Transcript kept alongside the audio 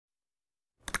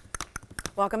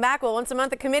Welcome back. Well, once a month,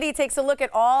 the committee takes a look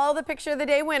at all the Picture of the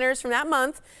Day winners from that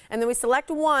month, and then we select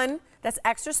one that's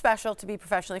extra special to be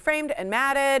professionally framed and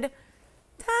matted.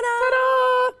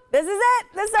 Ta-da! This is it.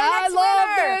 This is our next winner.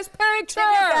 I love this picture.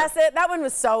 Guess it. That one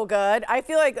was so good. I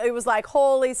feel like it was like,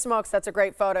 holy smokes, that's a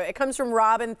great photo. It comes from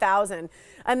Robin Thousand.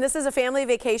 And this is a family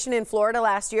vacation in Florida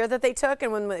last year that they took,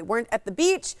 and when they weren't at the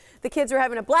beach, the kids were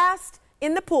having a blast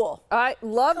in the pool. I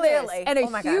love this. And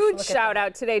a huge shout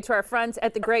out today to our friends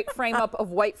at the Great Frame Up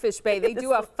of Whitefish Bay. They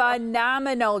do a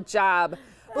phenomenal job.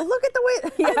 Well, look at the way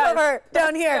I love her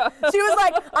down here. She was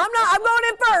like, I'm going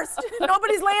in first.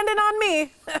 Nobody's landing on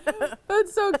me.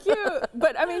 That's so cute.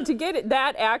 But I mean, to get it,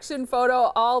 that action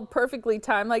photo all perfectly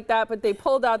timed like that, but they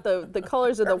pulled out the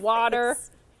colors of the water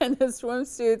and the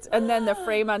swimsuits, and then the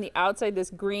frame on the outside,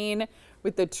 this green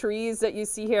with the trees that you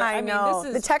see here. I mean, this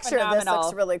is the texture phenomenal. of this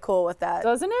looks really cool with that.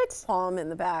 Doesn't it? Palm in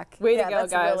the back. Way to go,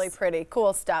 that's guys. Really pretty.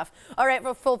 Cool stuff. All right,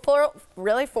 for full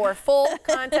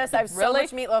contest, I have so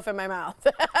much meatloaf in my mouth.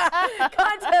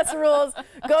 Contest rules.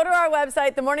 Go to our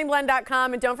website,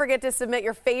 themorningblend.com, and don't forget to submit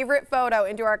your favorite photo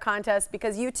into our contest,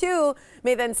 because you too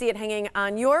may then see it hanging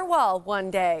on your wall one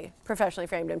day, professionally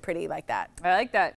framed and pretty like that. I like that.